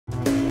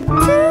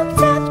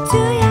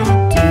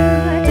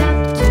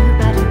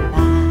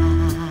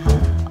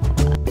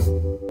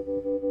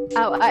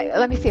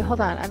let me see.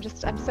 Hold on.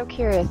 I'm so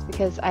curious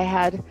because I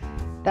had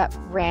that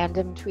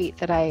random tweet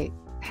that I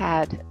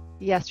had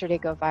yesterday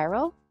go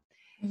viral.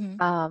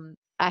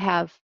 I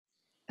have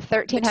Which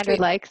 1,300 tweet?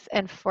 likes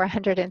and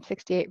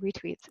 468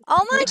 retweets.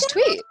 Oh my Which God.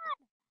 tweet?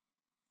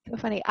 So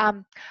funny.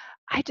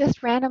 I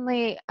just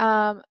randomly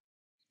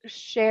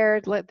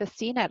shared the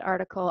CNET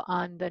article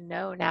on the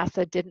no,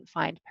 NASA didn't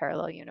find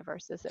parallel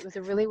universes. It was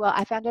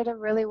I found it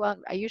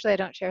I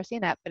don't share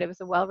CNET, but it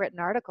was a well-written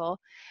article.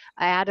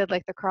 I added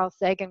like the Carl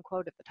Sagan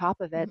quote at the top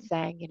of it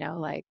saying,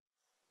 like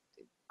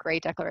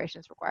great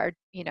declarations required,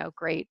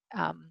 great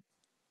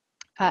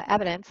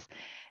evidence.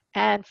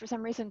 And for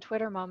some reason,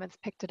 Twitter Moments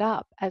picked it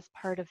up as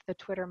part of the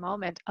Twitter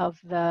moment of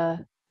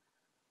the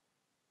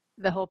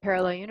whole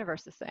parallel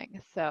universes thing.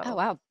 So, Oh,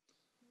 wow.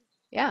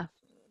 yeah.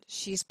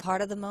 She's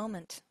part of the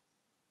moment.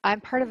 I'm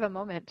part of a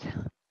moment.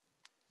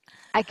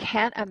 I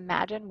can't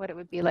imagine what it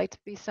would be like to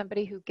be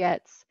somebody who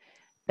gets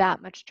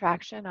that much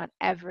traction on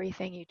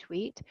everything you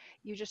tweet.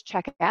 You just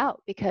check it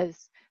out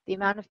because the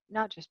amount of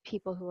not just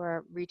people who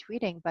are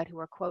retweeting, but who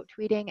are quote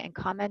tweeting and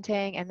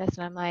commenting and this.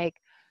 And I'm like,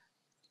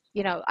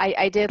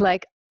 I did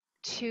like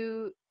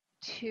two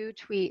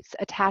tweets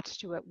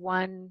attached to it.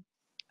 One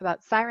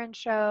about Scirens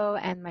show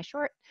and my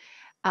short,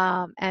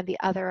 and the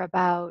other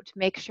about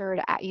make sure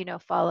to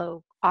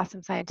follow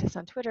awesome scientists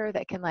on Twitter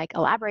that can like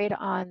elaborate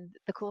on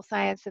the cool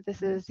science that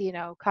this is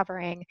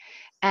covering,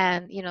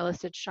 and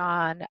listed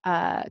Sean,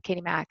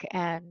 Katie Mack,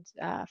 and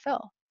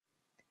Phil.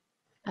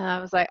 And I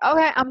was like,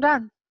 okay, I'm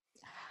done.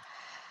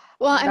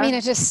 Well,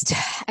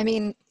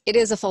 it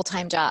is a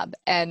full-time job,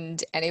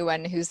 and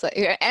anyone who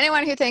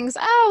thinks,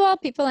 oh, well,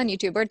 people on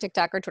YouTube or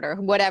TikTok or Twitter,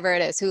 whatever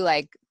it is, who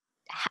like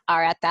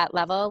are at that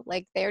level,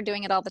 like they're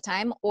doing it all the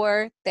time,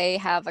 or they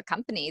have a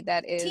company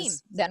that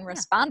is then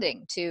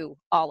responding to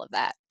all of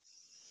that.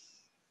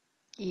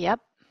 Yep.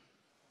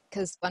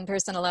 Because one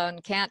person alone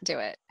can't do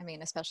it.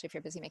 Especially if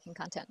you're busy making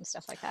content and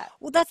stuff like that.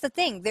 Well, that's the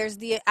thing. There's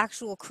the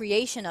actual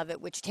creation of it,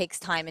 which takes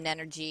time and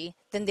energy.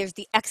 Then there's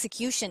the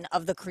execution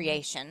of the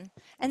creation.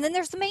 And then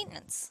there's the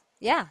maintenance.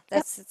 Yeah,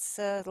 it's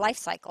a life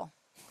cycle.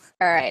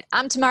 All right.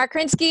 I'm Tamara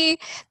Krinsky.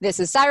 This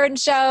is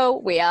Scirens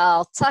Show. We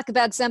all talk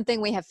about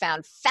something we have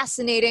found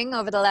fascinating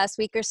over the last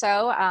week or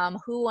so.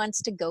 Who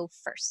wants to go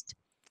first?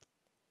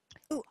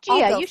 Ooh,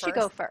 Gia, you should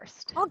go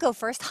first. I'll go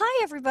first.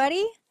 Hi,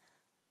 everybody.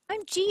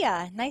 I'm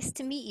Gia. Nice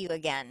to meet you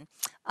again.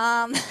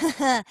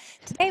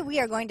 Today we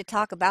are going to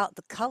talk about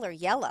the color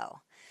yellow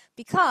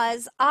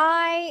because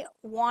I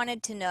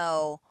wanted to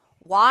know,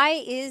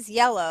 why is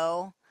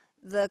yellow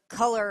the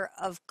color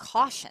of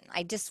caution?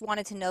 I just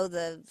wanted to know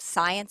the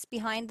science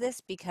behind this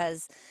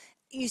because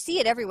you see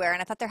it everywhere,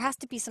 and I thought there has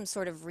to be some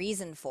sort of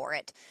reason for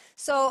it.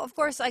 So, of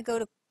course, I go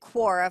to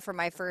Quora for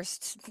my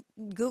first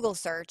Google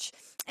search,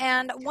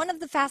 and one of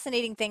the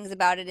fascinating things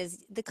about it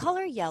is the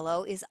color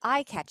yellow is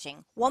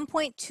eye-catching,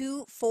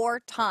 1.24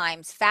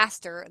 times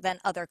faster than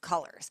other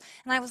colors.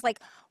 And I was like,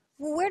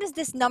 well, where does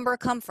this number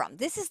come from?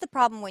 This is the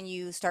problem when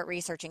you start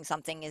researching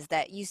something, is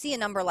that you see a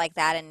number like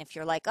that, and if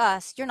you're like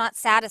us, you're not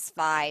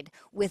satisfied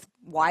with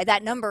why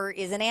that number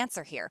is an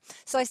answer here.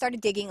 So I started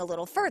digging a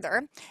little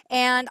further,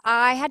 and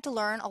I had to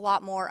learn a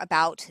lot more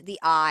about the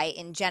eye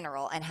in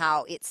general and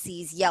how it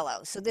sees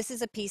yellow. So this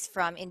is a piece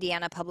from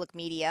Indiana Public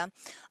Media.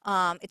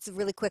 It's a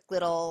really quick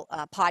little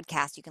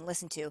podcast you can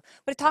listen to,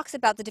 but it talks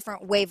about the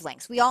different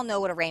wavelengths. We all know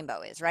what a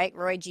rainbow is, right?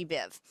 Roy G.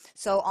 Biv.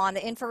 So on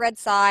the infrared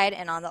side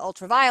and on the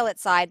ultraviolet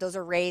side, those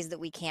are rays that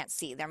we can't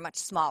see. They're much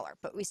smaller,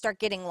 but we start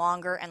getting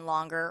longer and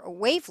longer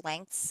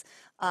wavelengths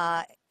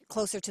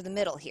closer to the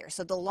middle here.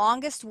 So the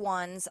longest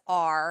ones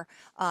are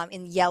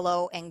in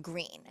yellow and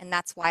green, and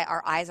that's why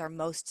our eyes are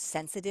most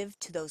sensitive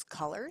to those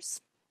colors.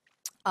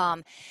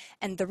 And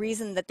the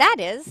reason that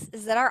is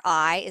that our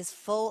eye is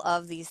full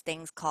of these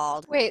things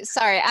called... Wait,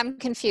 sorry, I'm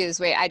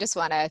confused. Wait, I just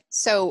want to...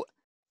 So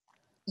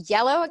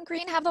yellow and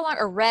green have the long,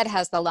 or red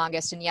has the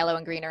longest and yellow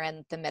and green are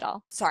in the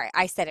middle? Sorry,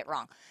 I said it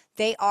wrong.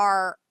 They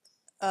are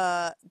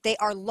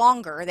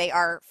longer. They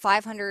are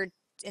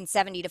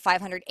 570 to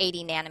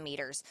 580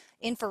 nanometers.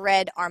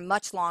 Infrared are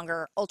much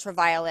longer.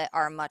 Ultraviolet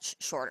are much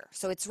shorter.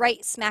 So it's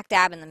right smack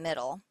dab in the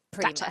middle,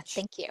 pretty much.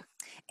 Thank you.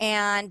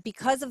 And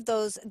because of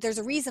those, there's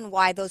a reason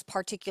why those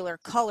particular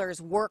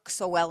colors work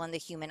so well in the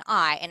human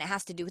eye, and it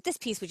has to do with this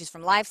piece, which is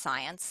from Live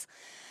Science.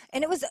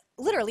 And it was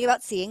literally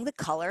about seeing the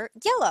color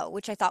yellow,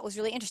 which I thought was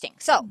really interesting.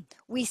 So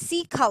we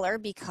see color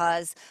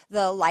because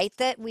the light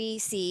that we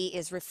see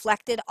is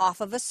reflected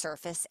off of a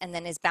surface and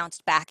then is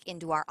bounced back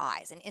into our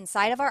eyes. And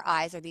inside of our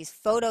eyes are these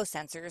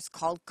photosensors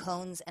called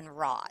cones and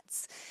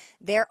rods.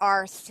 There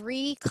are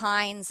three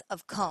kinds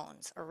of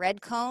cones: a red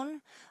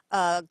cone,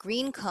 a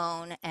green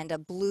cone, and a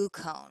blue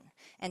cone.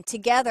 And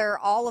together,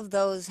 all of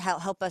those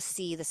help us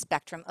see the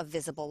spectrum of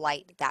visible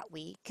light that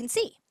we can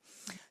see.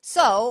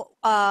 So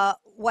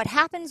what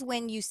happens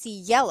when you see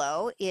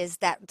yellow is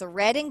that the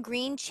red and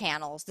green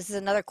channels, this is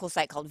another cool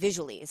site called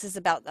Visually. This is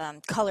about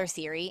color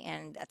theory,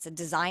 and that's a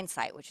design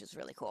site, which is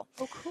really cool.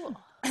 Oh, cool.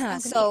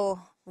 So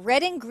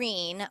red and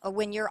green,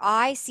 when your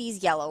eye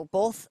sees yellow,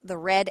 both the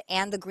red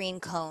and the green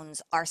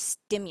cones are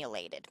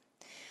stimulated.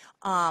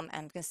 I'm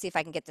going to see if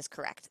I can get this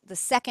correct. The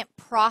second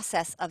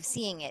process of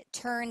seeing it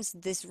turns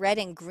this red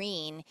and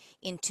green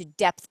into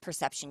depth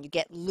perception. You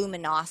get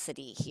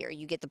luminosity here.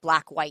 You get the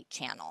black-white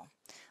channel.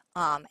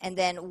 And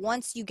then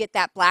once you get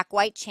that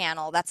black-white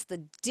channel, that's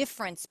the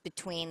difference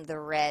between the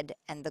red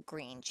and the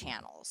green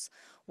channels.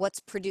 What's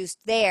produced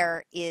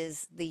there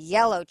is the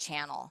yellow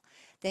channel.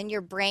 Then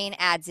your brain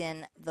adds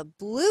in the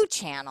blue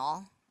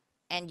channel,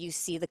 and you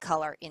see the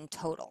color in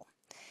total.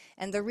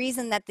 And the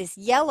reason that this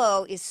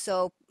yellow is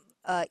so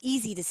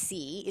easy to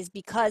see is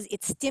because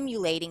it's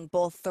stimulating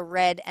both the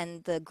red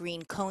and the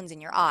green cones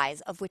in your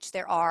eyes, of which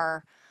there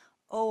are,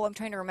 I'm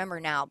trying to remember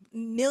now,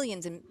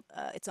 millions, and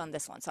it's on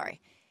this one,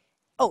 sorry.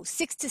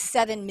 6 to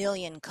 7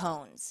 million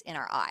cones in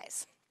our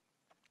eyes.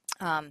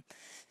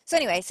 So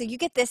anyway, so you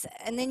get this,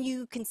 and then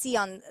you can see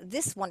on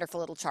this wonderful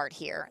little chart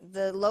here,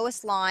 the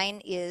lowest line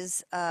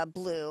is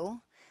blue,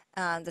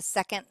 the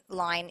second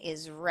line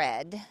is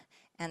red,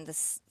 and the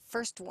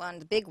first one,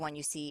 the big one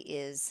you see,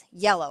 is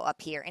yellow up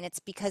here, and it's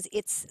because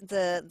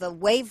the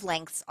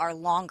wavelengths are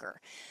longer.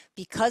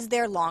 Because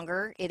they're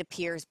longer, it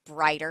appears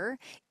brighter.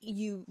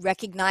 You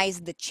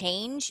recognize the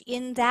change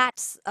in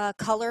that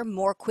color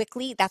more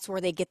quickly. That's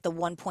where they get the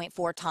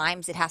 1.4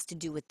 times. It has to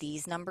do with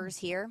these numbers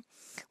here,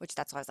 which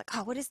that's why I was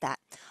like, what is that?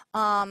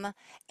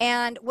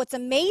 And what's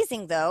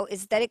amazing, though,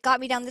 is that it got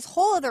me down this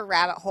whole other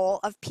rabbit hole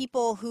of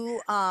people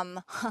who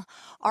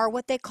are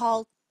what they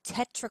call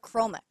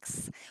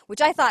tetrachromics, which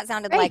I thought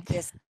sounded like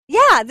this.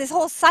 Yeah, this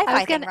whole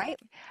sci-fi thing, right?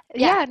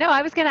 Yeah, no,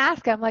 I was going to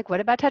ask. I'm like,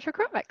 what about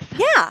tetrachromics?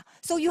 Yeah,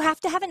 so you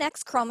have to have an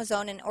X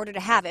chromosome in order to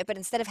have it, but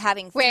instead of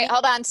having Wait,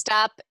 hold on,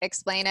 stop.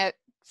 Explain it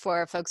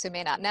for folks who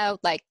may not know,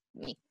 like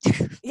me.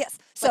 Yes,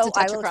 so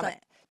I will explain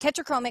it.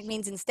 Tetrachromic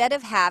means instead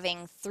of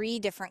having 3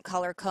 different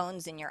color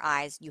cones in your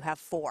eyes, you have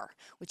 4,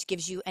 which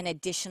gives you an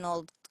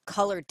additional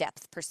color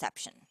depth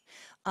perception.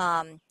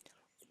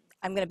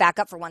 I'm going to back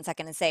up for 1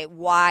 second and say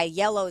why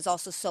yellow is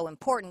also so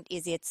important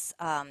is it's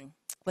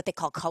what they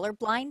call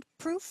colorblind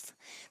proof,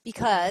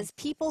 because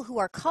people who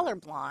are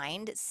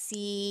colorblind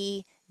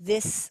see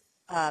this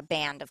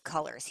band of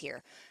colors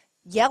here.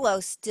 Yellow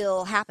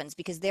still happens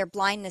because their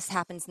blindness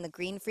happens in the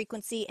green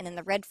frequency and in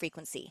the red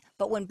frequency.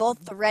 But when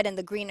both the red and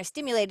the green are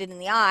stimulated in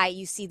the eye,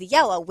 you see the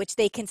yellow, which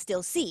they can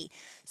still see.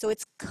 So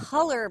it's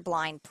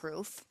colorblind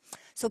proof.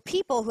 So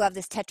people who have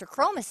this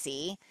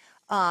tetrachromacy,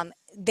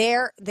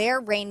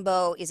 their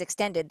rainbow is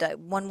extended.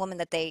 One woman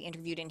that they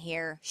interviewed in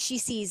here, she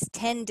sees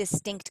 10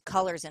 distinct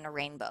colors in a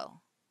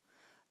rainbow,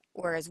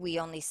 whereas we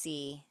only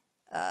see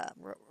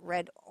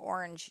red,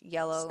 orange,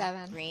 yellow,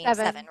 green,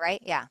 7,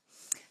 right? Yeah.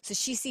 So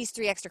she sees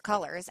 3 extra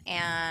colors,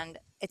 and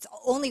it's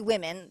only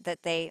women that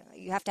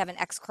you have to have an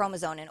X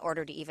chromosome in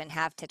order to even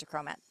have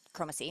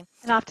tetrachromacy.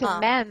 And often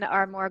men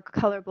are more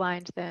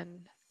colorblind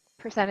than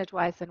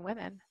percentage-wise than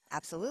women.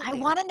 Absolutely. I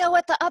want to know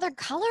what the other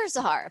colors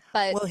are,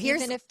 but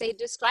even if they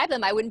describe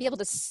them, I wouldn't be able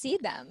to see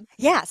them.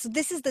 Yeah, so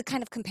this is the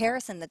kind of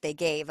comparison that they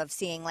gave of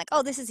seeing like,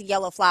 this is a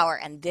yellow flower,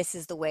 and this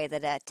is the way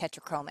that a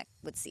tetrachromic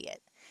would see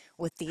it,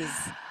 with these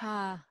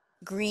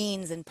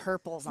greens and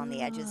purples on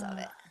the edges of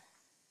it.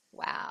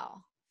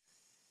 Wow.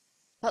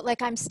 But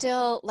like, I'm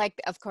still like,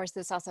 of course,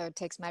 this also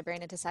takes my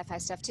brain into sci-fi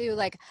stuff too.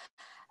 Like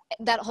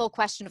that whole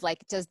question of like,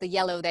 is the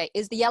yellow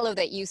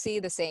that you see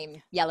the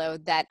same yellow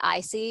that I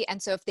see? And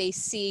so if they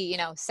see,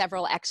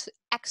 several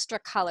extra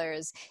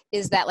colors,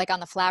 is that like on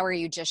the flower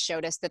you just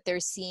showed us that they're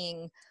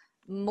seeing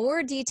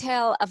more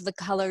detail of the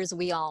colors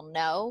we all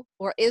know?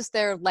 Or is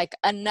there like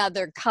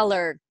another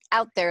color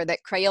out there that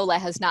Crayola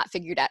has not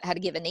figured out how to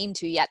give a name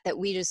to yet that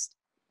we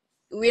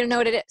don't know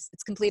what it is?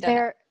 It's complete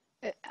unknown.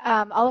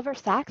 Oliver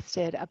Sacks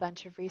did a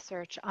bunch of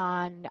research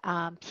on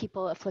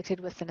people afflicted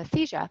with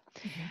synesthesia.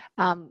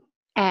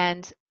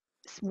 And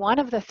one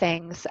of the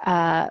things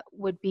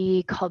would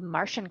be called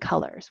Martian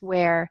colors,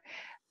 where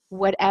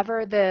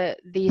whatever the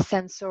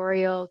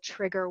sensorial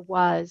trigger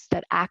was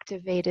that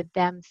activated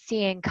them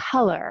seeing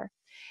color,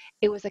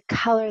 it was a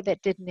color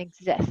that didn't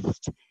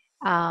exist.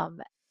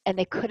 And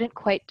they couldn't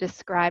quite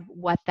describe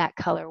what that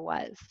color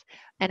was.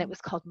 And it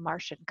was called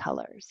Martian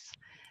colors.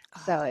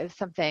 So it was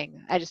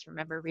something I just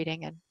remember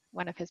reading in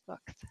one of his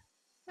books.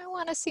 I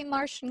want to see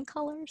Martian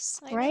colors.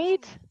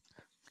 Right?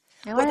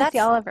 I want to see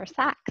Oliver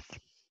Sacks.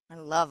 I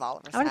love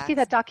Oliver Sacks. I want to see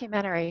that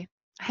documentary.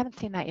 I haven't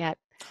seen that yet.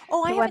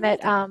 I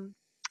haven't one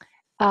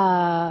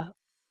that,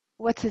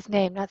 what's his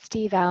name? Not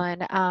Steve Allen.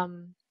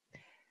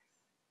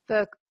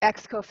 The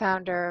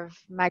ex-co-founder of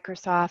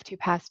Microsoft who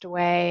passed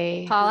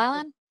away. Paul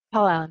Allen?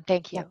 Paul Allen,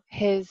 thank you.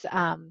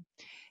 Yeah.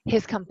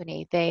 His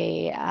company,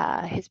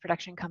 his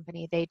production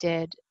company,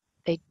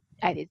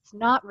 it's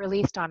not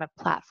released on a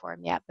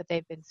platform yet, but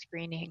they've been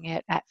screening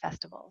it at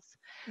festivals.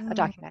 A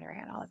documentary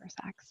on Oliver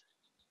Sacks.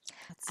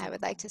 I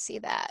would like to see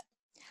that.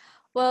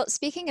 Well,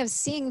 speaking of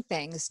seeing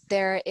things,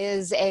 there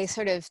is a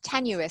sort of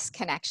tenuous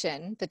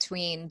connection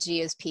between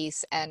Gia's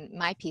piece and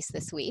my piece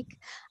this week.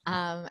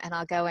 And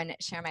I'll go and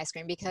share my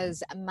screen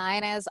because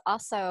mine is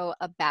also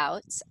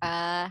about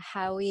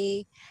how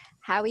we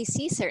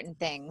see certain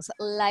things,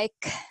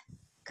 like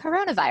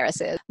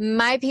coronaviruses.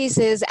 My piece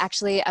is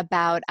actually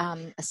about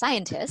a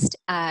scientist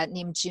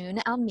named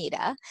June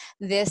Almeida.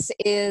 This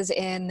is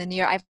in the New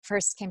York. I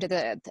first came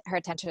to her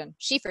attention.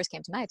 She first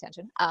came to my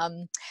attention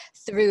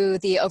through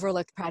the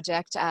Overlooked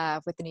Project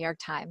with the New York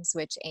Times,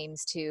 which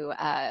aims to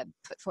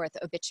put forth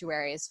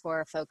obituaries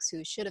for folks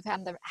who should have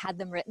had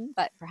them written,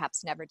 but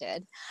perhaps never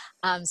did,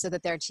 so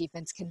that their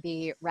achievements can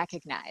be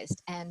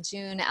recognized. And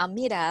June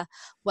Almeida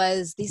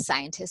was the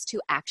scientist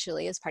who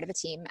actually, as part of a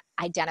team,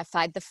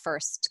 identified the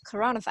first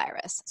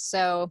coronavirus.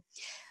 So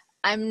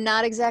I'm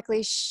not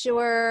exactly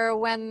sure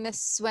when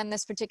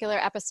this particular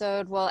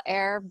episode will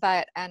air,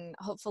 and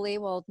hopefully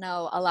we'll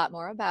know a lot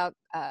more about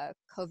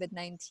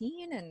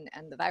COVID-19 and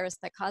the virus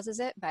that causes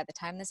it by the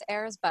time this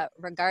airs. But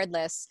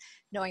regardless,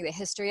 knowing the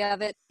history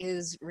of it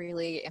is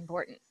really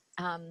important.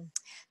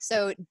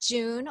 So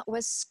June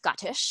was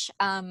Scottish.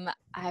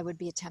 I would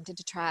be tempted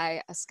to try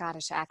a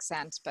Scottish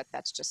accent, but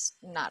that's just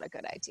not a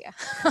good idea.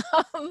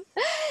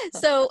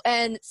 So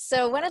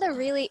one of the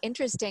really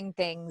interesting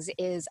things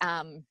is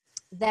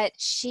that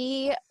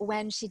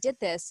when she did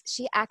this,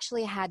 she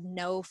actually had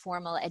no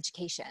formal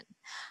education.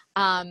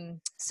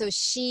 So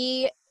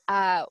she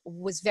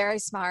was very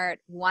smart,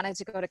 wanted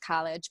to go to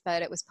college,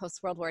 but it was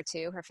post-World War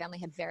II. Her family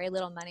had very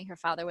little money. Her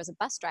father was a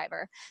bus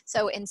driver.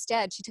 So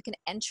instead, she took an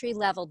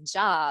entry-level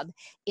job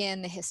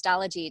in the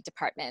histology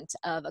department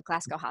of a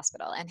Glasgow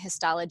hospital. And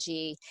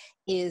histology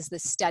is the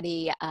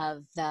study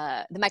of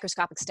the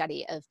microscopic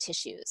study of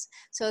tissues.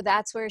 So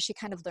that's where she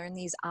kind of learned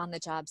these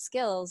on-the-job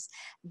skills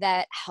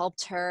that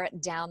helped her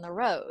down the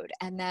road.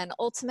 And then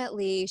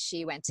ultimately,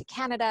 she went to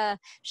Canada.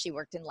 She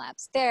worked in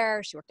labs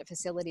there. She worked at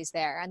facilities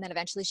there. And then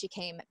eventually she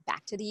came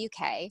back to the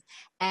UK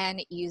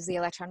and used the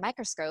electron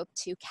microscope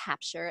to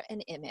capture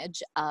an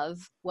image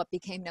of what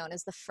became known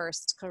as the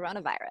first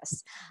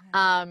coronavirus.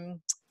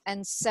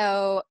 And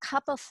so a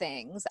couple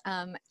things.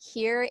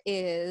 Here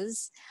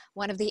is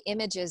one of the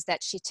images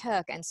that she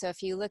took. And so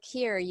if you look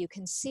here, you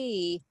can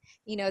see,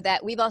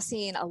 that we've all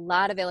seen a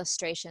lot of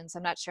illustrations.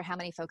 I'm not sure how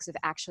many folks have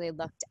actually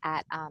looked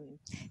at,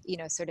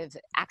 sort of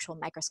actual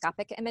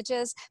microscopic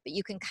images, but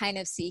you can kind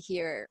of see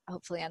here,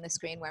 hopefully on the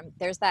screen, where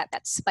there's that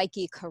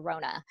spiky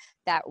corona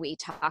that we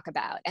talk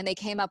about. And they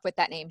came up with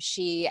that name.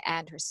 She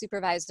and her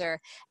supervisor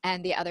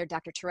and the other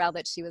Dr. Terrell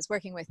that she was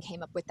working with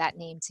came up with that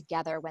name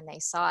together when they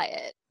saw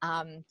it.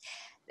 The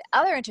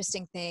other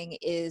interesting thing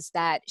is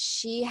that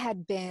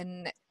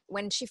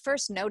when she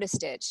first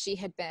noticed it,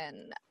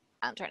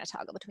 I'm trying to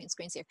toggle between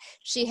screens here.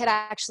 She had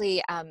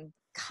actually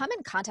come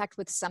in contact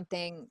with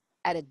something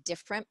at a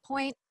different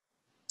point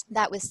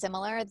that was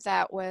similar.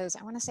 That was,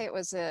 I want to say it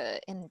was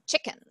in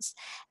chickens.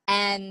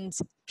 And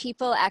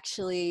people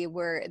actually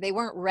they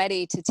weren't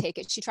ready to take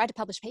it. She tried to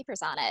publish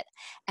papers on it,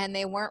 and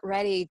they weren't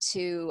ready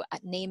to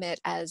name it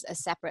as a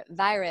separate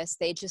virus.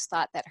 They just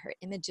thought that her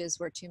images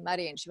were too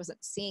muddy and she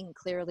wasn't seeing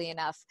clearly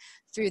enough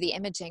through the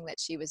imaging that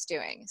she was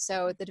doing.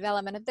 So the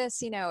development of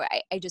this,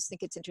 I just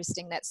think it's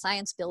interesting that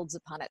science builds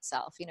upon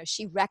itself.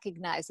 She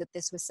recognized that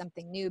this was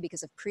something new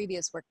because of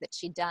previous work that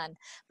she'd done,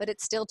 but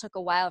it still took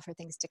a while for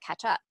things to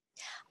catch up.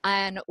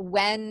 And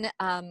when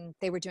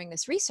they were doing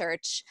this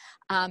research,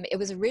 it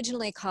was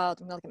originally called,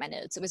 I'm gonna look at my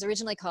notes, it was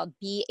originally called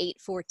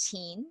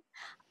B814.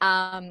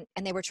 And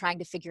they were trying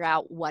to figure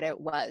out what it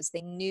was.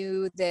 They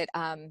knew that,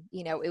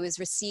 it was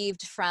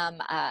received from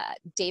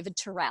David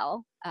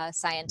Terrell, a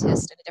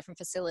scientist at a different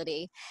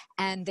facility,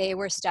 and they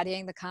were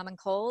studying the common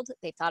cold.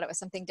 They thought it was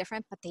something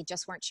different, but they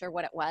just weren't sure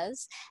what it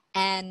was,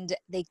 and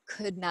they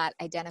could not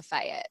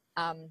identify it.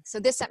 So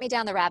this sent me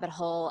down the rabbit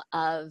hole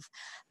of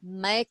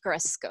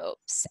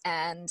microscopes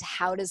and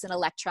how does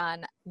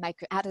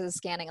a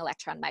scanning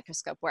electron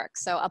microscope work?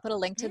 So I'll put a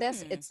link to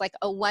this. It's like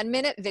a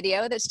 1-minute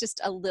video that's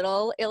just a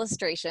little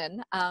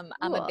illustration. I'm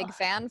a big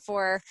fan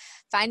for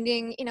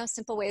finding,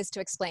 simple ways to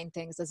explain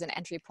things as an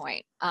entry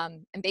point.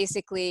 And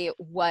basically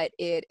what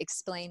it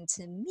explained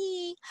to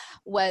me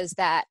was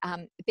that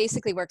it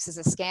basically works as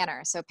a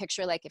scanner. So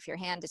picture like if your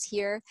hand is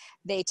here,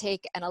 they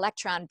take an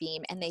electron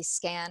beam and they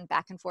scan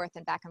back and forth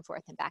and back and forth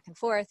and back and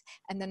forth,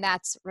 and then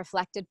that's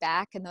reflected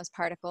back, and those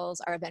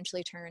particles are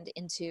eventually turned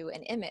into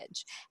an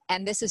image.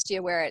 And this is,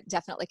 Gia, where it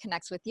definitely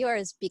connects with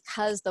yours,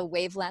 because the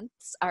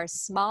wavelengths are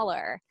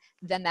smaller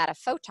than that of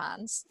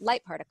photons,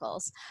 light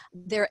particles.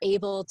 They're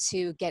able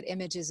to get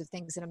images of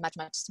things in a much,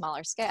 much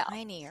smaller scale.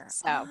 Tinier.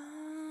 So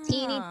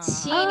teeny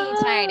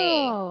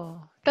tiny.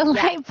 The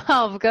light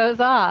bulb goes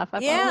off.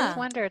 I've always Yeah.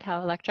 wondered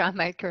how electron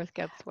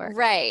microscopes work.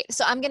 Right.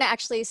 So I'm going to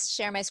actually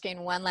share my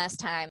screen one last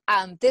time.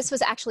 This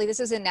was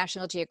in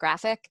National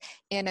Geographic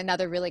in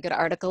another really good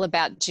article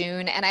about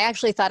June. And I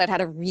actually thought it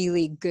had a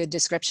really good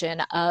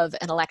description of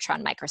an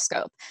electron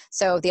microscope.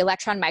 So the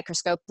electron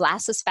microscope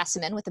blasts a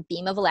specimen with a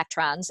beam of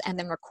electrons and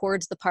then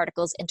records the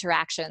particles'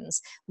 interactions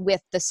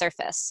with the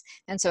surface.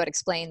 And so it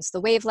explains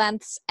the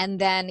wavelengths. And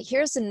then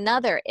here's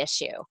another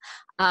issue.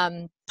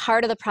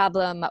 Part of the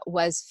problem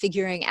was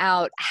figuring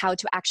out how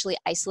to actually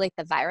isolate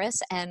the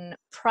virus. And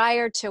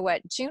prior to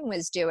what June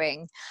was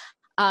doing,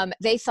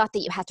 they thought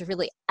that you had to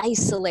really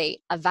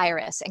isolate a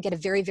virus and get a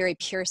very, very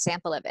pure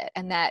sample of it.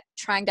 And that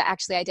trying to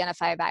actually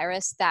identify a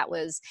virus that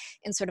was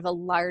in sort of a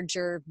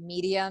larger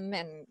medium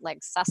and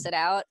like suss it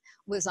out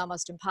was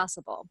almost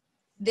impossible.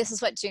 This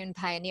is what June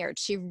pioneered.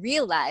 She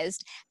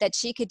realized that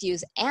she could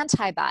use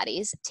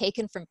antibodies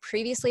taken from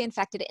previously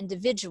infected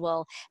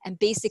individual and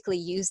basically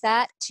use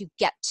that to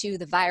get to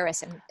the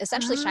virus and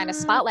essentially shine a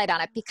spotlight on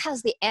it,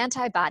 because the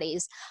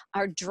antibodies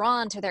are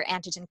drawn to their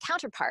antigen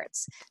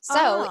counterparts.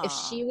 So if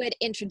she would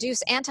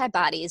introduce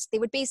antibodies, they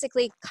would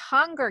basically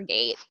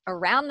congregate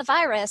around the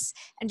virus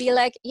and be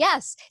like,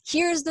 yes,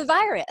 here's the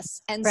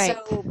virus. And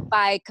so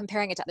by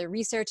comparing it to other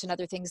research and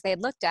other things they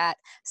had looked at,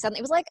 suddenly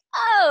it was like,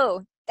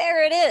 oh,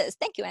 there it is.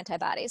 Thank you,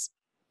 antibodies.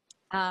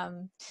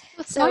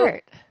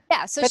 Smart.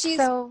 Yeah, so That's she's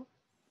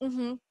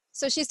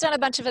so she's done a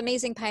bunch of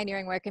amazing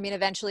pioneering work. I mean,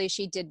 eventually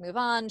she did move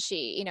on.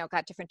 She, you know,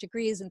 got different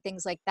degrees and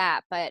things like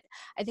that. But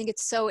I think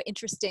it's so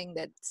interesting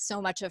that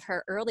so much of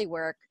her early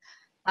work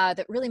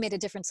that really made a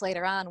difference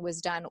later on was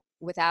done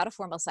without a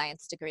formal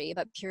science degree,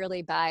 but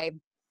purely by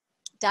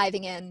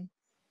diving in,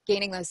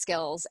 gaining those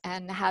skills,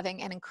 and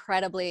having an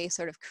incredibly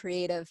sort of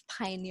creative,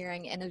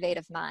 pioneering,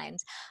 innovative mind.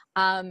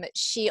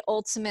 She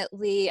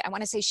ultimately, I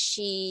want to say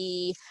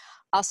she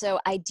also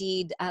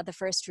ID'd the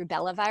first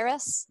rubella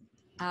virus.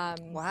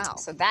 Wow.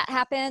 So that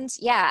happened.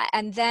 Yeah.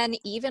 And then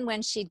even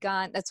when she'd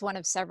gone, that's one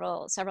of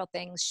several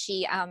things,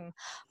 she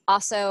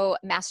also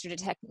mastered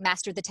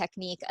the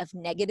technique of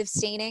negative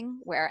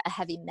staining, where a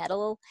heavy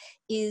metal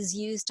is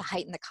used to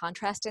heighten the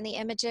contrast in the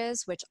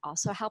images, which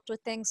also helped with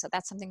things. So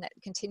that's something that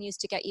continues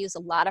to get used. A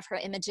lot of her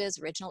images,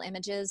 original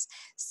images,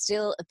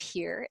 still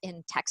appear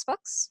in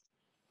textbooks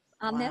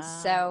on this.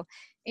 So,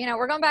 you know,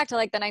 we're going back to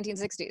like the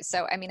 1960s.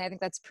 So, I mean, I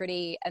think that's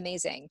pretty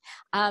amazing.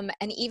 And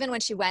even when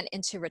she went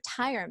into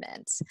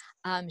retirement,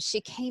 she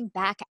came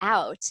back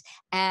out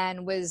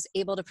and was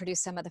able to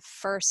produce some of the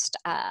first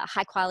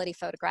high quality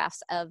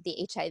photographs of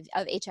the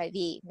HIV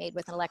made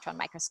with an electron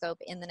microscope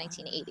in the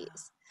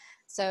 1980s.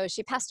 So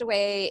she passed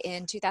away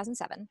in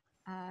 2007.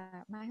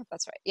 I hope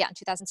that's right. Yeah, in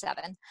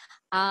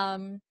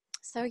 2007.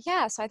 So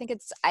yeah, so I think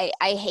I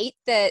hate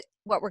that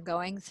what we're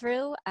going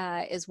through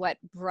is what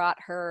brought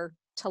her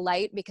to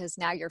light, because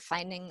now you're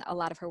finding a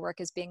lot of her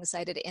work is being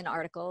cited in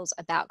articles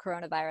about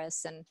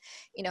coronavirus and,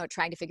 you know,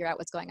 trying to figure out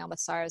what's going on with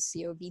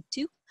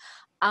SARS-CoV-2.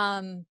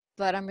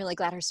 But I'm really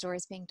glad her story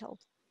is being told.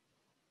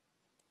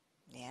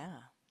 Yeah.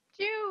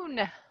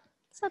 June.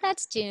 So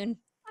that's June.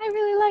 I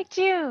really like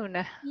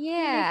June.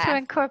 Yeah. We need to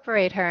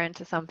incorporate her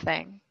into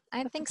something.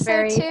 I That's think a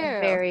very, so too.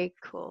 very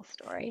cool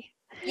story.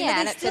 Yeah, you know,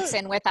 and it fits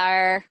in with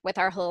our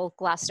whole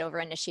glossed over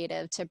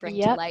initiative to bring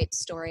to light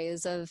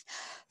stories of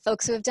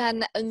folks who have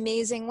done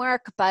amazing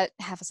work but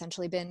have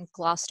essentially been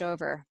glossed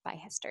over by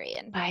history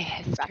and brought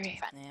to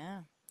front.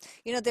 Yeah.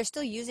 You know, they're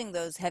still using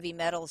those heavy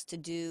metals to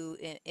do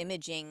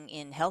imaging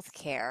in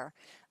healthcare.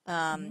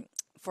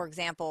 For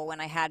example,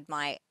 when I had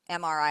my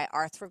MRI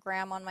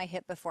arthrogram on my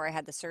hip before I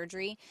had the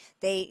surgery,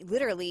 they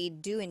literally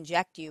do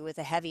inject you with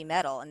a heavy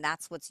metal, and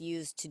that's what's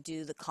used to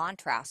do the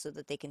contrast so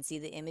that they can see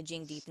the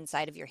imaging deep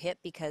inside of your hip,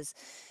 because,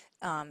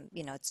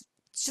 you know, it's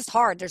just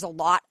hard. There's a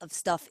lot of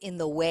stuff in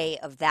the way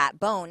of that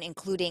bone,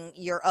 including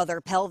your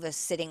other pelvis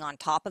sitting on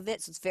top of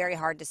it. So it's very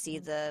hard to see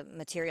the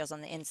materials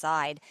on the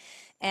inside.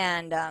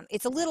 And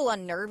it's a little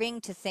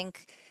unnerving to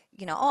think,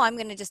 you know, oh, I'm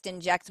going to just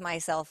inject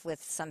myself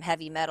with some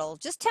heavy metal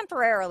just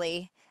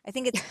temporarily. I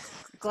think it's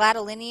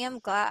gadolinium.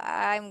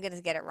 I'm going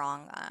to get it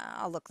wrong.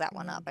 I'll look that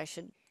one up. I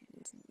should.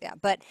 Yeah.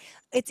 But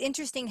it's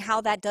interesting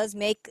how that does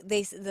make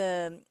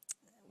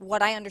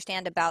what I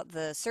understand about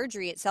the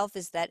surgery itself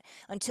is that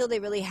until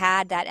they really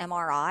had that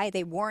MRI,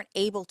 they weren't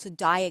able to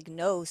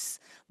diagnose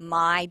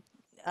my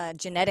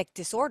genetic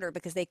disorder,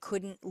 because they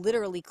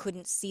literally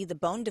couldn't see the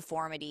bone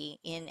deformity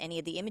in any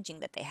of the imaging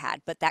that they had.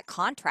 But that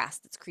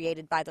contrast that's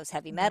created by those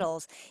heavy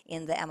metals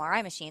in the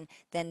MRI machine,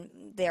 then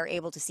they're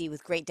able to see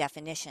with great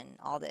definition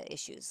all the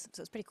issues. So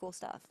it's pretty cool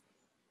stuff.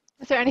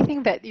 Is there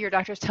anything that your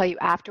doctors tell you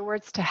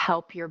afterwards to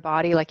help your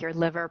body, like your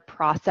liver,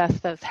 process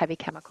those heavy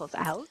chemicals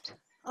out?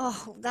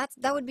 Oh,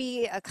 that would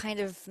be a kind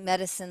of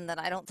medicine that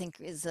I don't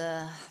think is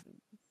a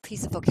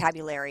piece of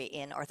vocabulary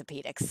in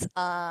orthopedics.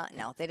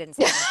 No, they didn't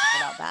say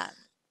anything about that.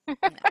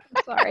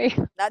 No. Sorry.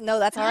 No,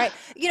 that's all right.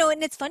 You know,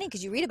 and it's funny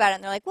because you read about it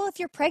and they're like, well, if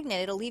you're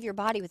pregnant, it'll leave your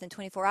body within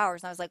 24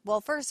 hours. And I was like, well,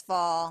 first of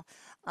all,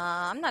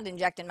 I'm not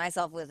injecting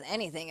myself with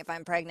anything if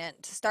I'm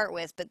pregnant to start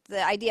with. But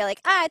the idea like,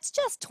 it's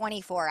just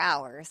 24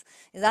 hours,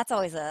 that's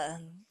always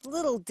a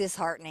little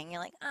disheartening.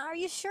 You're like, are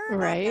you sure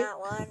about that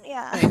one?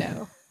 Yeah. I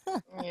know.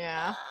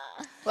 Yeah.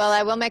 Well,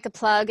 I will make a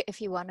plug. If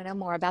you want to know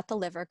more about the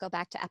liver, go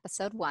back to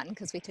episode 1,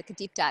 because we took a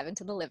deep dive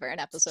into the liver in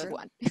episode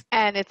 1.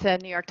 And it's a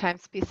New York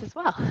Times piece as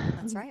well.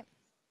 That's right.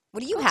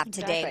 What do you have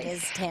today,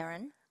 Ms.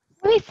 Taryn?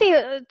 Let me see.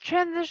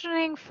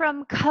 Transitioning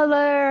from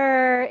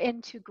color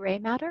into gray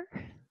matter.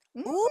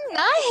 Ooh,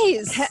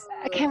 nice.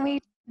 Can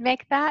we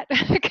make that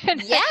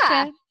connection?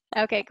 Yeah.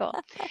 Okay, cool.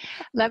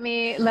 Let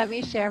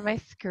me share my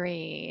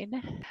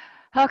screen.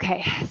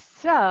 Okay,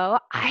 so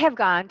I have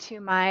gone to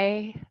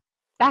my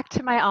back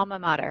to my alma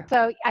mater.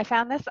 So I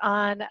found this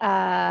on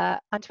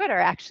Twitter,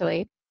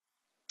 actually,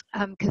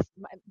 because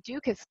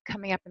Duke is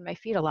coming up in my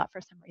feed a lot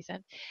for some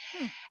reason.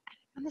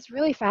 And it's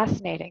really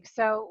fascinating.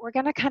 So we're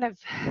going to kind of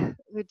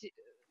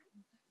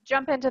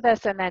jump into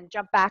this and then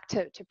jump back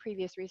to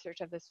previous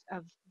research of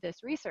this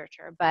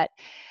researcher. But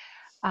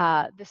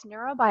this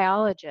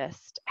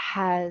neurobiologist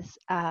has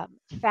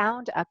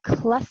found a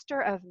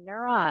cluster of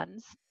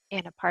neurons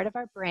in a part of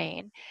our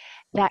brain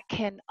that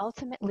can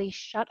ultimately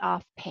shut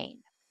off pain.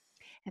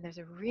 And there's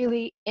a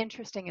really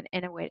interesting and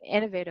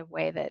innovative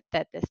way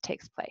that this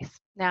takes place.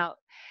 Now,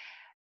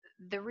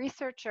 the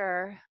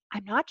researcher,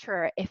 I'm not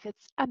sure if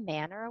it's a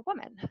man or a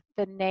woman.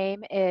 The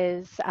name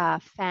is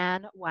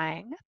Fan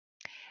Wang,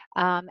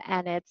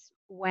 and it's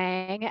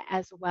Wang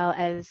as well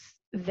as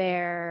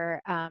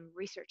their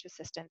research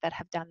assistant that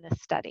have done this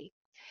study.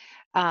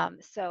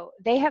 So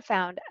they have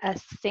found a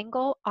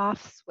single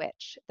off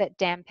switch that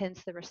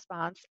dampens the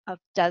response of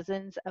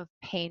dozens of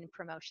pain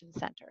promotion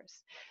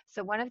centers.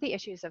 So one of the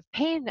issues of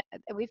pain,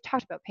 we've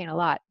talked about pain a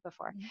lot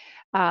before,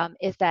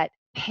 is that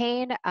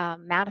pain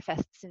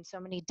manifests in so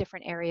many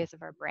different areas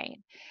of our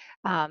brain.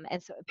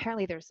 And so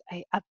apparently there's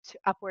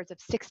upwards of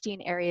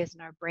 16 areas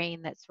in our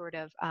brain that sort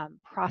of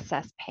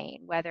process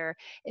pain, whether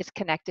it's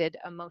connected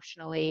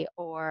emotionally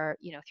or,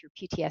 through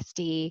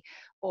PTSD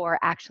or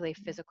actually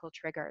physical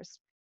triggers.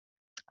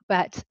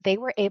 But they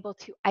were able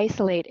to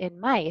isolate in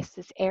mice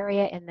this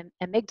area in the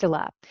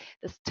amygdala,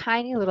 this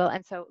tiny little,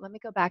 and so let me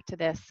go back to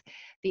this,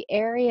 the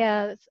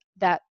areas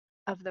that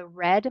of the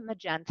red,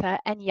 magenta,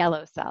 and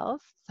yellow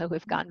cells, so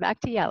we've gone back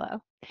to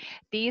yellow,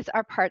 these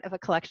are part of a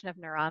collection of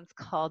neurons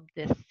called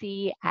the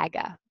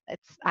C-AGA.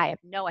 I have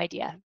no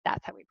idea if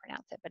that's how we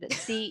pronounce it, but it's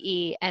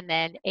C-E and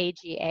then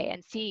A-G-A,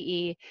 and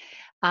C-E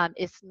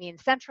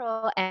means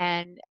central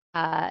and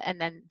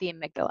then the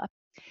amygdala.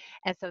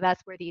 And so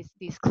that's where these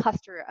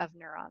cluster of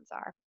neurons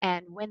are.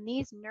 And when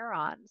these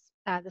neurons,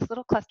 this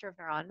little cluster of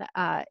neuron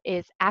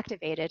is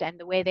activated, and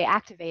the way they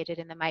activate it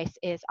in the mice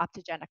is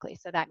optogenically.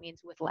 So that means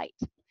with light.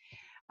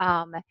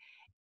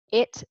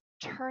 It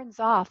turns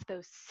off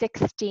those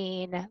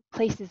 16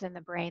 places in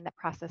the brain that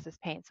processes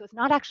pain. So it's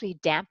not actually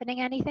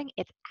dampening anything.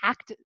 It's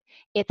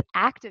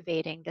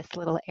activating this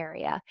little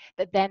area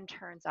that then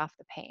turns off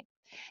the pain.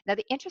 Now,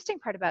 the interesting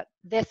part about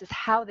this is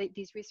how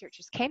these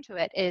researchers came to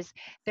it is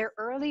their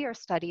earlier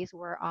studies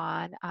were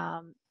on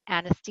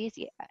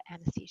anesthesia.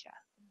 Is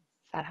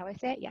that how I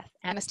say it? Yes,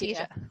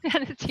 anesthesia.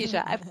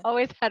 Anesthesia. I've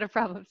always had a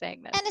problem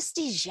saying this.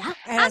 Anesthesia.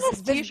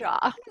 Anesthesia.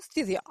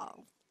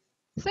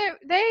 So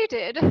they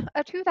did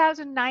a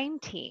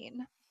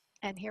 2019,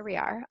 and here we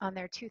are on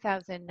their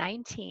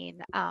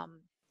 2019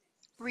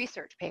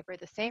 research paper,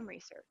 the same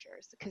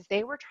researchers, because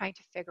they were trying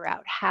to figure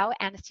out how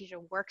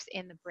anesthesia works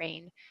in the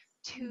brain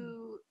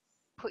to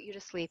put you to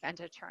sleep and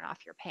to turn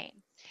off your pain.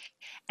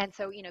 And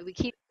so, we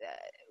keep,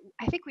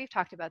 I think we've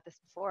talked about this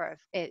before,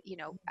 I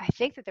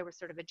think that there was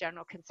sort of a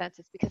general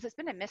consensus, because it's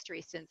been a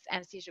mystery since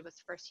anesthesia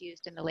was first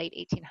used in the late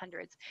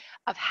 1800s,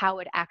 of how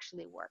it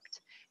actually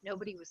worked.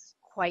 Nobody was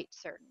quite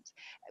certain.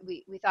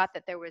 We thought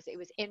that it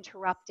was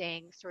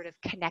interrupting sort of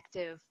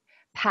connective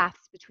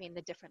paths between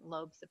the different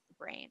lobes of the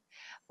brain.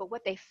 But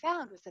what they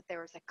found was that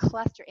there was a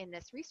cluster in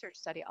this research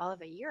study all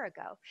of a year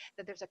ago,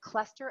 that there's a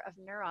cluster of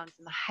neurons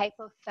in the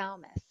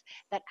hypothalamus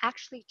that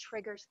actually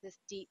triggers this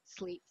deep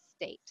sleep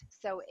state.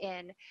 So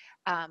in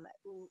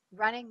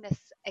running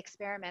this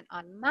experiment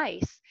on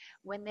mice,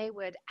 when they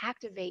would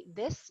activate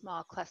this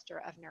small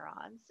cluster of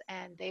neurons,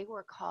 and they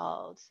were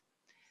called,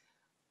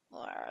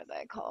 what are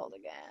they called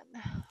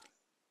again?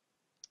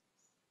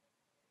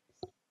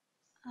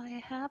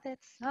 I have it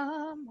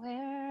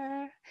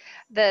somewhere.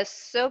 The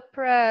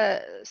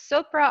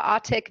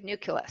supraotic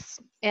nucleus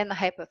in the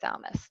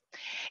hypothalamus.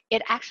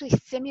 It actually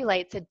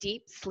simulates a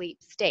deep sleep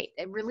state.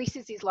 It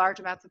releases these large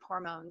amounts of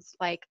hormones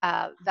like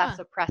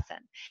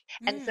vasopressin.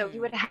 And so you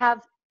would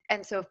have,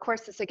 and so of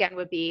course this again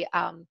would be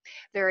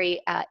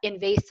very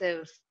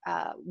invasive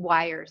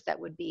wires that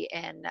would be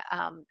in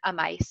a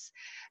mouse,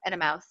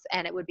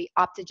 and it would be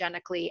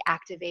optogenically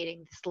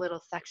activating this little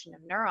section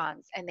of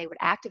neurons, and they would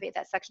activate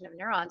that section of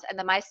neurons, and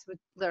the mice would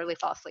literally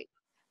fall asleep.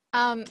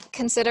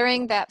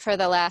 Considering that for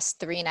the last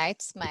 3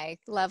 nights, my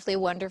lovely,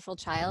 wonderful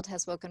child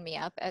has woken me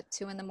up at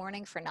 2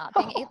 a.m. for not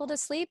being able to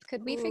sleep,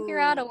 could we figure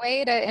out a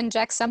way to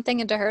inject something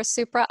into her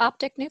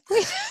supraoptic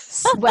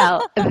nucleus?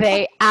 Well,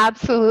 they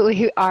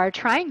absolutely are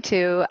trying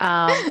to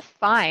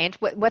find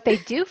what they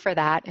do for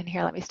that. And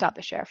here, let me stop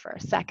the share for a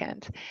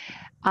second.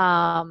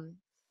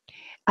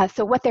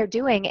 So what they're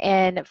doing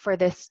for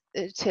this,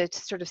 to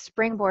sort of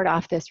springboard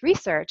off this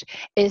research,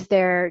 is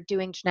they're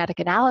doing genetic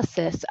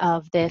analysis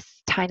of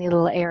this tiny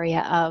little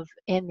area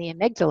in the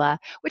amygdala,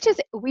 which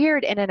is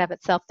weird in and of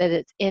itself that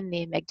it's in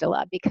the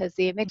amygdala, because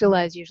the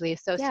amygdala is usually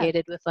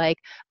associated with like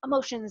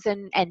emotions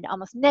and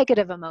almost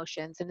negative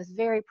emotions, and is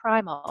very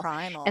primal.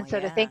 And so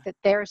to think that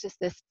there's just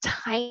this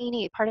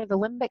tiny part of the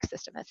limbic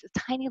system, that's this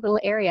tiny little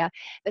area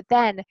that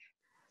then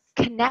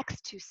connects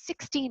to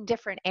 16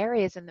 different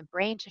areas in the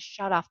brain to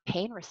shut off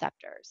pain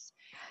receptors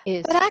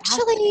is But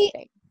actually,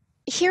 fascinating.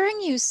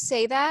 hearing you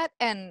say that,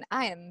 and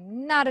I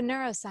am not a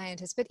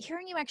neuroscientist, but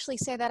hearing you actually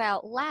say that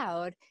out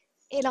loud,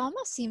 it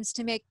almost seems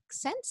to make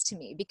sense to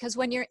me, because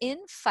when you're in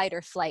fight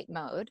or flight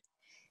mode,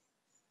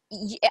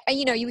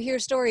 you know, you hear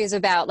stories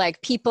about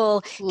like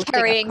people Lifting up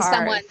carrying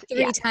someone cars.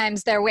 3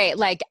 times their weight,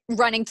 like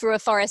running through a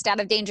forest out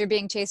of danger,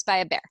 being chased by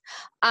a bear.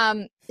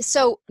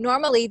 So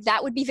normally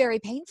that would be very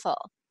painful,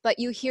 but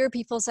you hear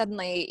people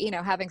suddenly, you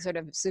know, having sort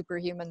of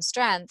superhuman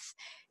strength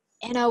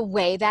in a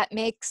way that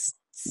makes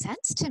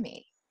sense to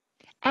me.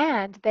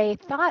 And they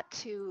thought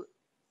to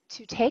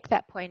take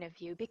that point of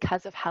view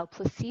because of how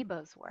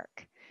placebos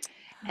work.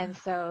 And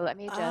so let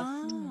me just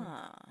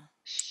Ah,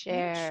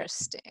 share a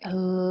Interesting.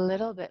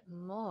 little bit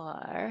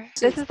more.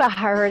 This is the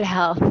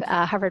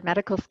Harvard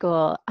Medical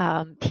School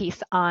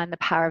piece on the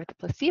power of the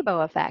placebo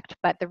effect.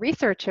 But the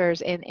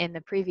researchers in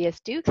the previous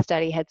Duke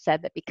study had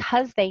said that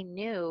because they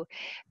knew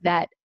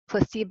that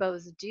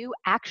placebos do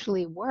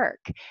actually work,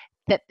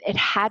 that it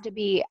had to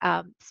be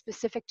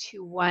specific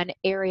to one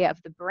area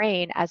of the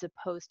brain as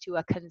opposed to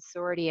a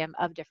consortium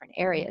of different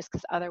areas,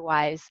 because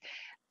otherwise,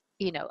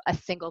 you know, a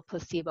single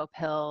placebo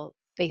pill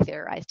they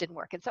theorized didn't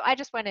work. And so I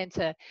just went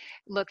into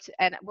looked,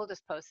 and we'll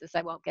just post this.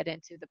 I won't get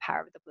into the power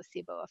of the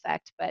placebo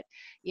effect, but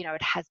you know,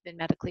 it has been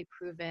medically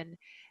proven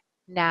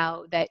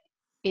now that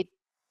it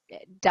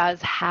does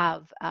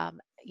have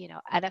you know,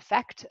 an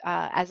effect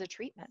as a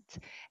treatment.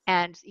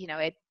 And you know,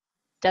 it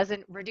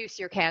doesn't reduce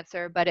your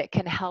cancer, but it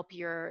can help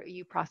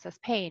you process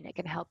pain. It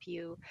can help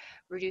you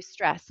reduce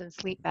stress and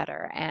sleep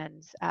better.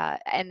 And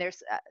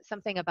there's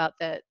something about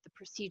the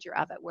procedure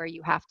of it where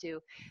you have to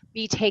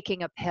be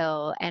taking a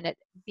pill and it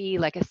be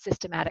like a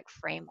systematic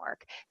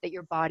framework that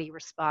your body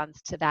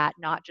responds to that,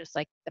 not just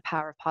like the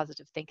power of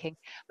positive thinking,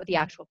 but the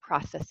actual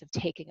process of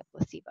taking a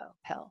placebo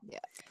pill. Yeah.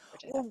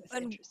 Which I thought well, was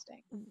and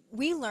interesting.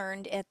 we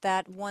learned at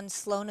that one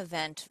Sloan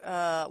event.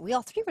 We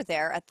all three were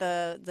there at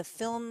the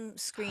film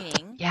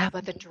screening. Yeah,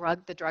 but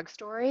the drug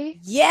story.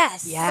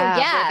 Yes. Oh, Yeah,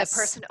 where the yes.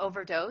 person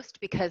overdosed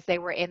because they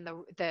were in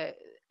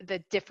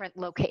the different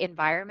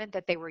environment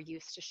that they were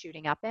used to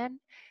shooting up in.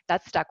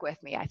 That stuck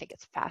with me. I think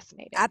it's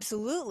fascinating.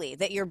 Absolutely.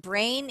 That your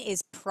brain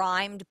is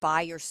primed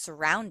by your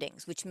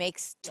surroundings, which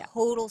makes Yeah.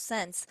 total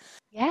sense.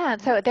 Yeah,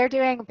 and so they're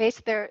doing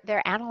basically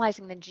they're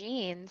analyzing the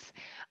genes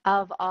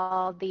of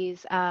all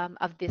these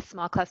of this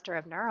small cluster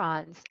of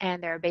neurons,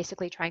 and they're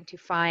basically trying to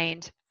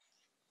find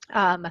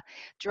um,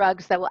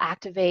 drugs that will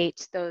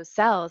activate those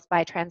cells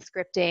by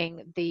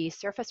transcripting the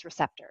surface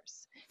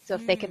receptors. So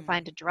if they can Hmm.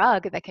 find a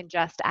drug that can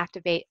just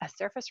activate a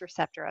surface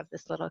receptor of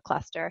this little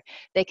cluster,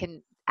 they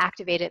can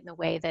activate it in the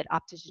way that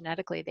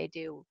optogenetically they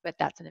do, but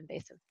that's an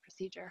invasive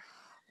procedure.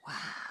 Wow.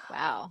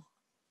 Wow.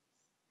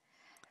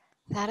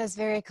 That is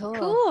very cool.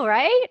 Cool,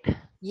 right?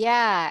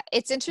 Yeah,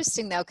 it's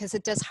interesting though, because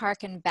it does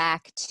harken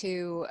back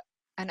to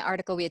an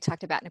article we had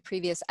talked about in a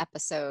previous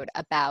episode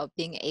about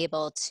being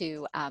able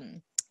to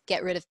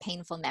get rid of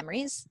painful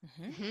memories.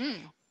 Mm-hmm.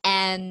 Mm-hmm.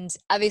 And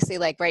obviously,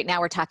 like right now,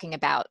 we're talking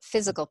about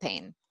physical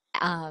pain.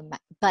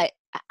 But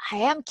I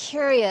am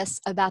curious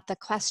about the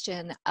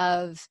question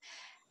of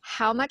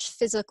how much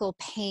physical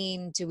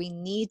pain do we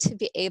need to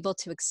be able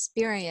to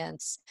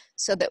experience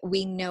so that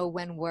we know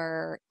when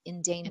we're in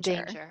In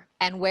danger? danger.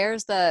 And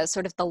where's the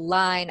sort of the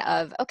line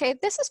of, okay,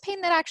 this is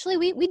pain that actually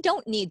we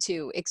don't need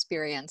to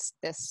experience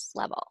this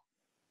level?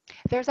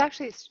 There's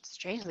actually,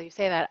 strangely, you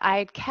say that,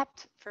 I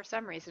kept, for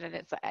some reason, and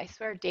it's, I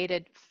swear,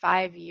 dated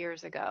 5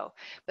 years ago,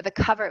 but the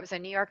cover, it was a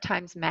New York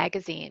Times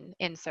Magazine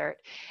insert,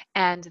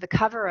 and the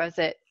cover of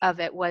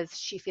it was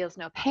She Feels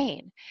No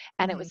Pain.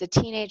 And it Mm-hmm. was a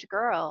teenage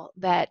girl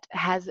that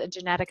has a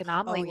genetic Oh,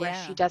 anomaly where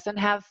she yeah. doesn't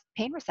have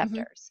pain Mm-hmm.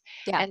 receptors.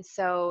 Yeah. And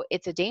so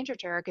it's a danger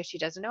to her because she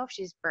doesn't know if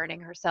she's burning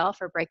herself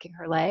or breaking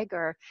her leg,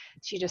 or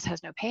she just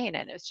has no pain.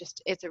 And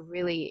it's a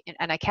really,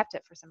 and I kept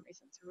it for some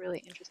reason. It's a really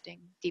interesting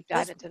deep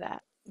dive Those into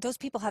that. those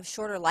people have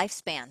shorter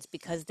lifespans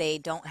because they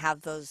don't have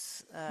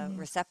those Mm-hmm.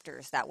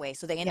 receptors that way.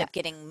 So they end Yeah. up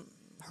getting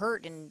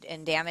hurt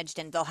and damaged,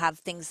 and they'll have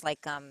things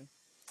like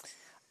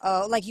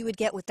you would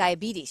get with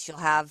diabetes. You'll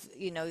have,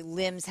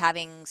 limbs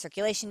having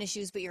circulation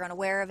issues, but you're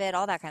unaware of it,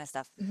 all that kind of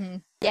stuff. Mm-hmm.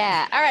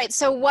 Yeah. All right.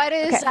 So what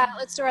is, Okay.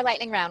 let's do our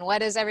lightning round.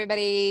 What is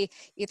everybody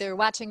either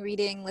watching,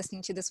 reading,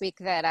 listening to this week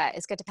that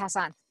is good to pass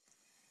on?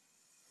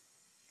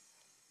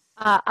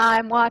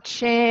 I'm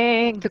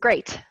watching The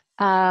Great.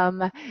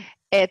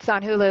 It's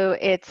on Hulu.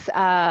 It's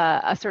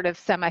a sort of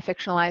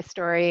semi-fictionalized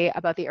story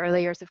about the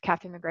early years of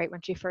Catherine the Great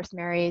when she first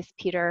marries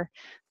Peter,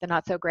 the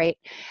not so great,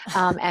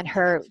 and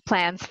her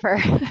plans for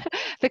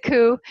the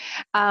coup.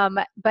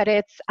 But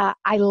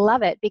I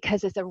love it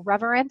because it's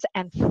irreverent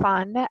and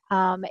fun.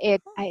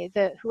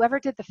 Whoever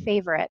did The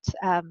Favorite,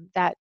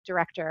 that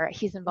director,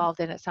 he's involved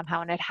in it somehow,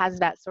 and it has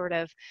that sort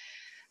of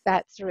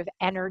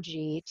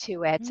energy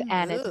to it,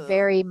 and it's Ooh.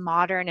 very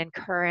modern and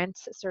current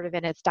sort of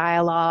in its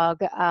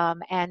dialogue.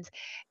 And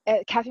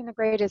Catherine the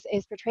Great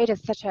is portrayed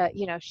as such a,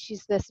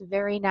 she's this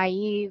very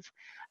naive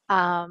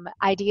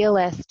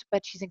idealist,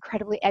 but she's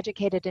incredibly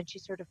educated, and she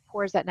sort of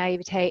pours that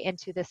naivete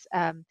into this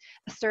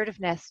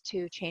assertiveness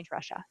to change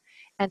Russia.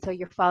 And so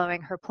you're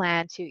following her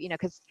plan to,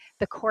 because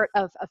the court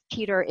of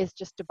Peter is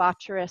just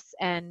debaucherous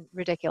and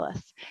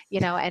ridiculous,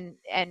 and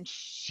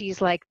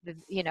she's like,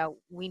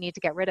 we need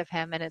to get rid of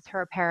him. And it's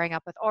her pairing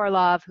up with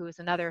Orlov, who is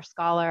another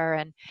scholar,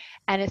 and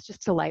it's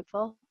just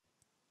delightful.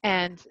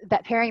 And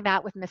that pairing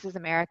that with Mrs.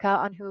 America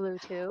on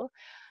Hulu too,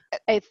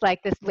 it's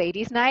like this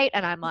ladies' night,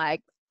 and I'm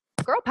like,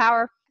 girl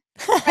power.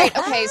 Right.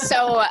 Okay.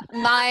 So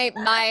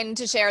mine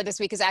to share this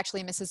week is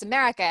actually Mrs.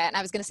 America. And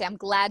I was going to say, I'm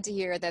glad to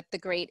hear that The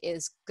Great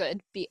is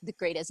good. The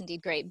Great is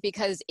indeed great,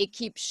 because it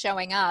keeps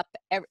showing up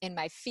in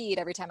my feed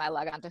every time I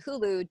log on to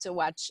Hulu to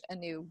watch a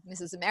new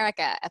Mrs.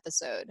 America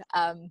episode.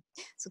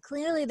 So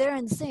clearly they're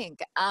in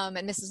sync. And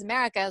Mrs.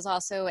 America is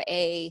also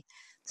a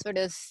sort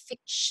of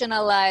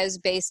fictionalized,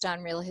 based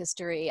on real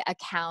history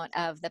account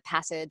of the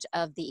passage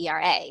of the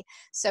ERA.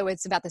 So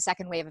it's about the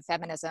second wave of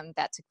feminism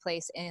that took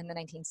place in the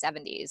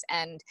 1970s.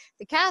 And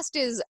the cast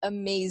is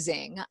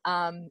amazing.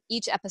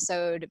 Each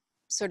episode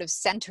sort of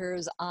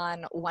centers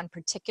on one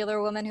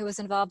particular woman who was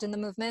involved in the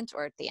movement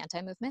or the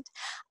anti-movement.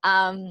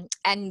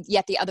 And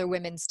yet the other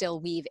women still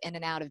weave in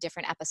and out of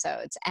different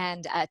episodes.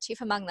 And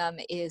chief among them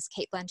is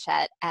Cate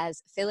Blanchett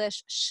as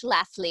Phyllis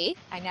Schlafly.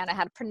 I now know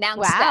how to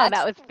pronounce that. Wow,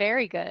 that was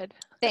very good.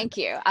 Thank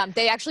you.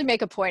 They actually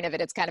make a point of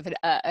it. It's kind of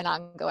an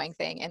ongoing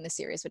thing in the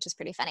series, which is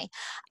pretty funny.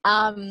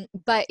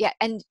 But yeah,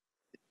 and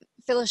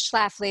Phyllis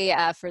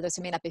Schlafly, for those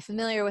who may not be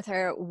familiar with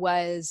her,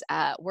 was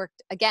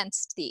worked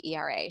against the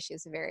ERA.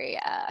 She's a very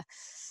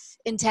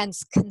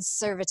intense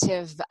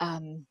conservative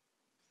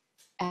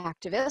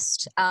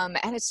activist.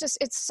 And it's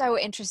so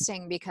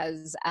interesting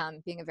because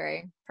being a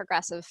very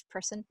progressive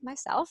person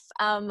myself,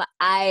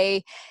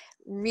 I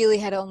really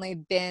had I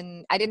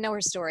didn't know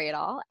her story at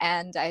all.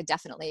 And I had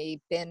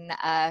definitely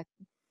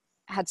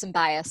had some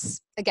bias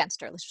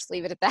against her. Let's just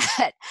leave it at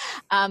that.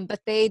 But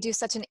they do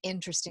such an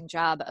interesting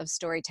job of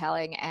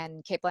storytelling,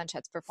 and Cate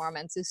Blanchett's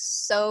performance is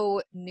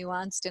so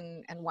nuanced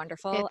and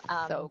wonderful.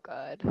 It's so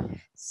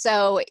good.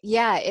 So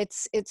yeah,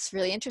 it's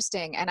really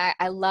interesting. And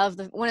I love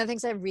one of the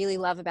things I really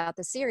love about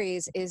the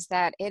series is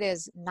that it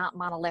is not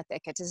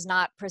monolithic. It does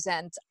not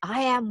present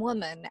I Am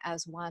Woman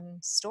as one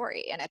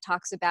story. And it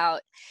talks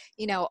about,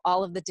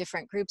 all of the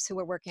different groups who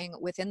were working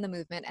within the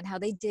movement and how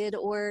they did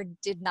or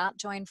did not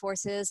join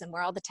forces, and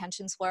where all the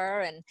tensions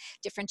were, and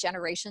different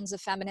generations of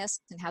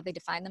feminists and how they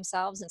define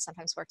themselves and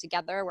sometimes work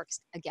together, work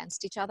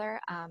against each other.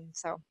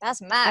 So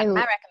that's my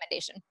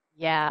recommendation.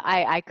 Yeah,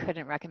 I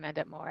couldn't recommend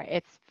it more.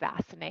 It's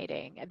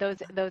fascinating. The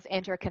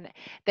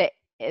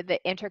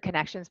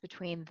interconnections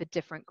between the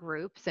different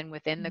groups and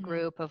within the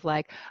group of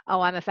like,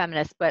 oh, I'm a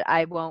feminist, but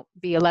I won't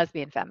be a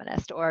lesbian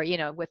feminist, or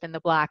within the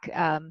black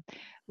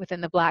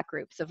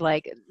groups of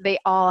like, they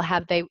all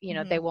have they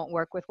won't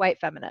work with white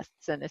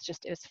feminists, and it's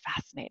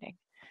fascinating.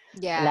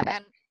 Yeah,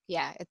 and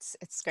yeah, it's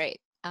great.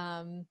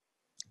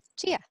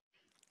 Gia.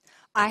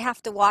 I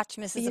have to watch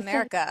Mrs.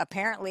 America.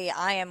 Apparently,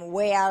 I am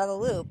way out of the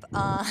loop.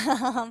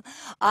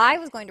 I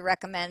was going to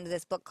recommend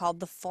this book called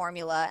The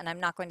Formula, and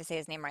I'm not going to say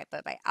his name right,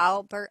 but by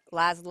Albert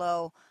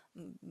Laszlo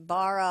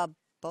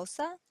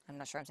Barabosa. I'm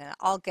not sure I'm saying that.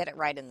 I'll get it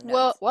right in the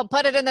notes. We'll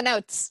put it in the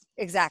notes.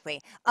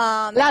 Exactly.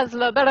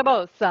 Laszlo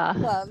Barabosa.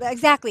 Well,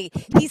 exactly.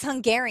 He's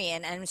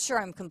Hungarian, and I'm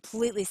sure I'm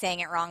completely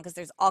saying it wrong because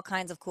there's all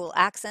kinds of cool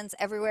accents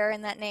everywhere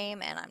in that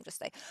name, and I'm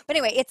just like, but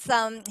anyway, it's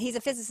he's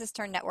a physicist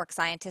turned network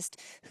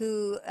scientist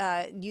who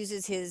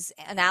uses his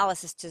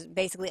analysis to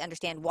basically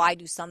understand why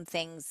do some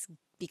things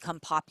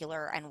become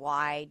popular and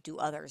why do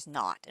others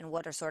not, and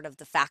what are sort of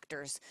the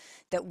factors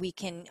that we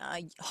can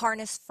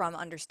harness from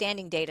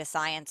understanding data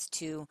science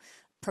to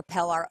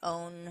propel our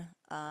own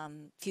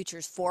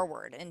futures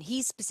forward. And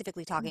he's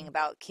specifically talking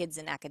about kids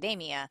in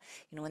academia,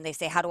 when they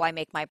say, how do I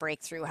make my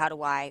breakthrough? How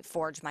do I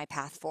forge my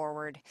path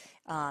forward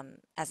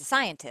as a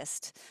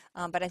scientist?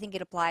 But I think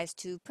it applies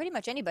to pretty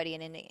much anybody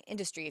in any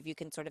industry if you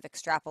can sort of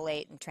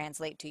extrapolate and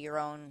translate to your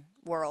own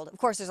world. Of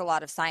course, there's a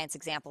lot of science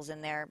examples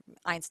in there,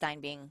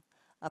 Einstein being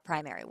a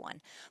primary one.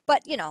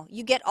 But,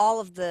 you get all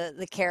of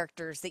the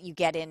characters that you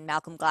get in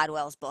Malcolm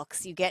Gladwell's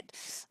books. You get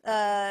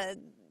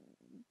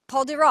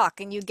Paul Dirac,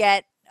 and you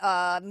get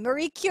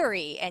Marie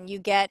Curie, and you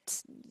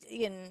get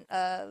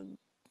I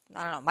don't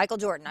know, Michael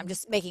Jordan. I'm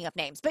just making up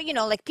names, but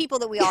like people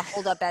that we all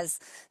hold up as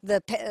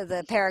the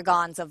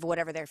paragons of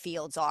whatever their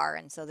fields are.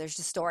 And so there's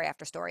just story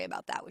after story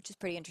about that, which is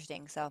pretty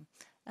interesting. So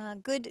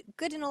good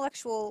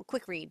intellectual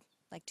quick read,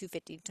 like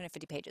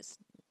 250 pages,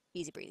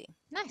 easy breathing.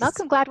 Nice.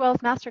 Malcolm Gladwell's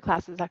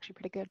masterclass is actually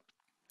pretty good.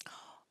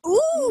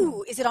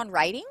 Ooh, is it on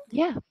writing?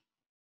 Yeah.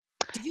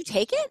 Did you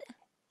take it?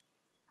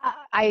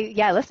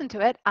 I listened to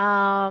it.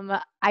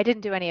 I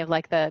didn't do any of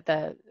like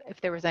the if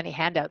there was any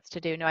handouts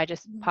to do. No, I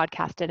just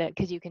podcasted it,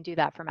 because you can do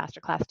that for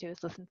masterclass too,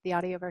 is listen to the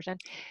audio version.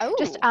 Oh.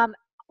 Just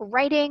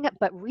writing,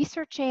 but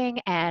researching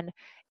and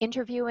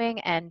interviewing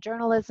and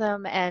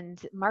journalism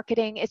and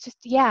marketing. It's just,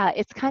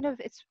 it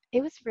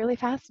was really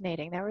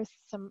fascinating. There was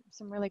some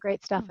really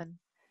great stuff and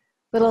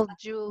little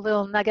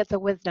nuggets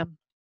of wisdom.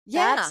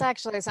 Yeah. That's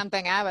actually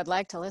something I would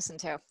like to listen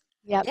to.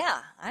 Yep.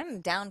 Yeah,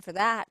 I'm down for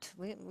that.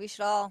 We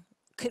should all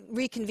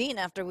reconvene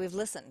after we've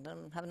listened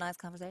and have a nice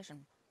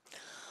conversation.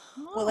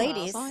 Well,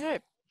 ladies,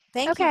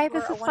 thank you Okay, for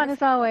this a is fun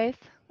as wonderful. always.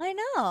 I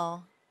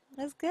know.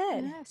 That's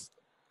good. Yes.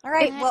 All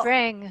right. It's Well,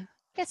 spring.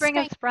 It's Spring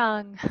has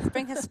spring. sprung.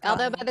 spring has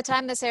Although sprung. by the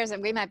time this airs,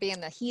 we might be in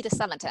the heat of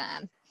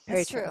summertime. Very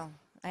That's true. true.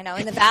 I know.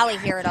 In the valley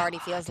here, it already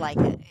feels like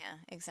it. Yeah,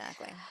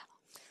 exactly.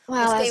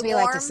 Well, stay as we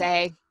like to warm.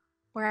 say,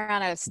 we're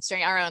on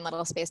our own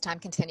little space-time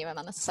continuum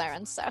on the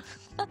Scirens. So,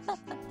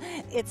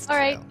 It's All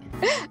true. right.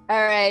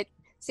 all right.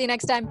 See you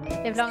next time.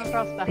 Live long and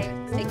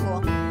prosper. Stay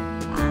cool.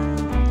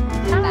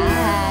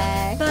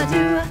 Bye.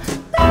 Bye.